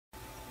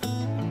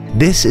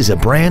This is a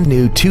brand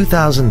new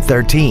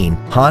 2013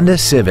 Honda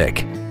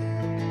Civic.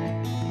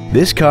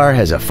 This car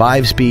has a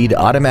 5-speed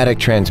automatic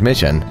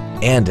transmission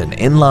and an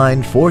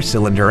inline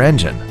 4-cylinder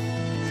engine.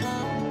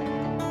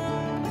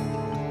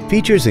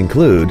 Features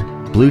include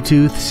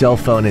Bluetooth cell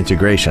phone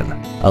integration,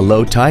 a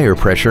low tire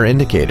pressure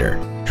indicator,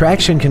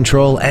 traction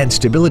control and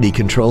stability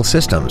control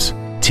systems,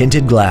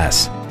 tinted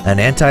glass, an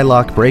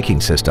anti-lock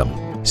braking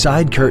system,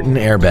 side curtain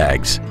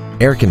airbags,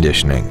 air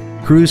conditioning,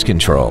 cruise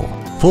control,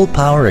 full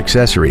power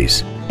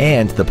accessories,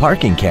 and the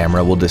parking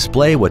camera will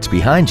display what's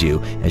behind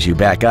you as you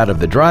back out of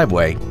the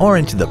driveway or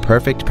into the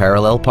perfect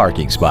parallel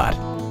parking spot.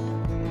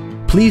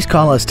 Please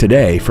call us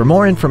today for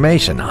more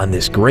information on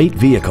this great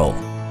vehicle.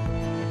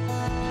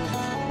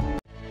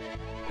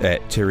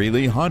 At Terry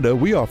Lee Honda,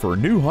 we offer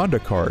new Honda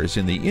cars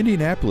in the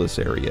Indianapolis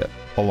area,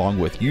 along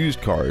with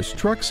used cars,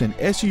 trucks, and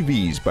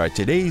SUVs by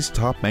today's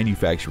top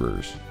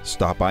manufacturers.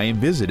 Stop by and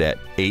visit at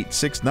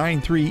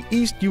 8693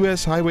 East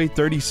US Highway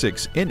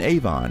 36 in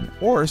Avon,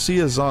 or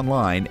see us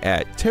online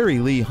at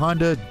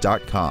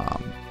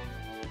terryleehonda.com.